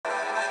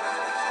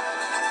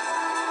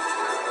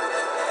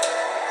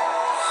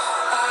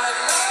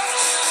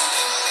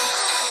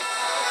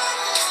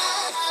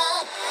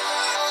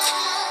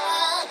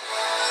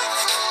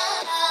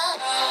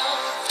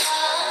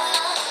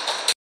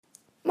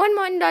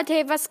Leute,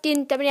 hey, was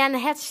geht? Da bin ich ein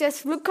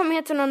herzliches Willkommen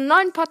hier zu einer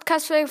neuen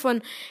Podcast-Folge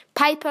von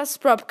Pipers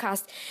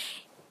Podcast.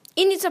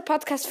 In dieser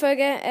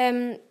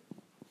Podcast-Folge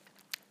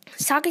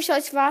sage ich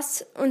euch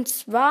was, und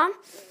zwar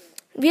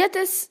wird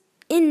es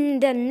in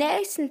der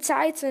nächsten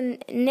Zeit, so in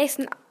den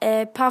nächsten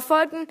paar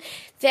Folgen,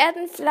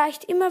 werden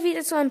vielleicht immer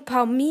wieder so ein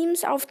paar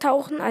Memes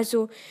auftauchen,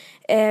 also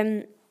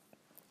zum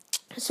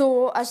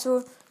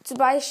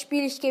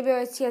Beispiel, ich gebe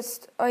euch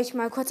jetzt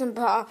mal kurz ein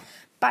paar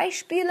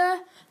Beispiele.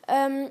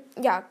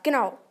 Ja,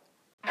 genau.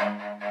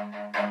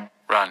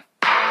 Run.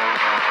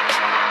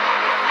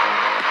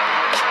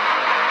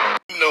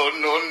 No,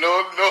 no,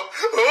 no, no.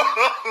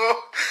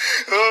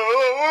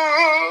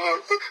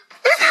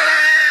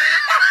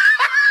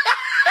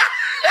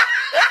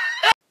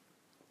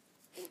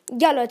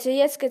 Ja, Leute,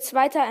 jetzt geht's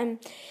weiter.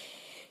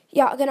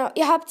 Ja, genau,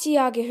 ihr habt sie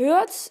ja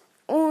gehört.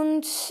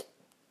 Und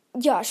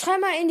ja,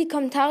 schreibt mal in die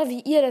Kommentare,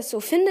 wie ihr das so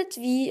findet.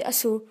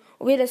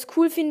 Ob ihr das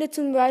cool findet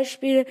zum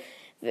Beispiel.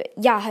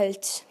 Ja,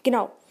 halt,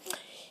 genau.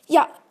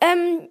 Ja,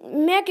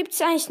 mehr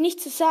gibt's eigentlich nicht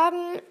zu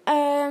sagen.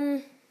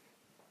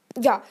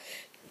 Ja,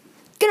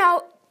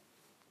 genau.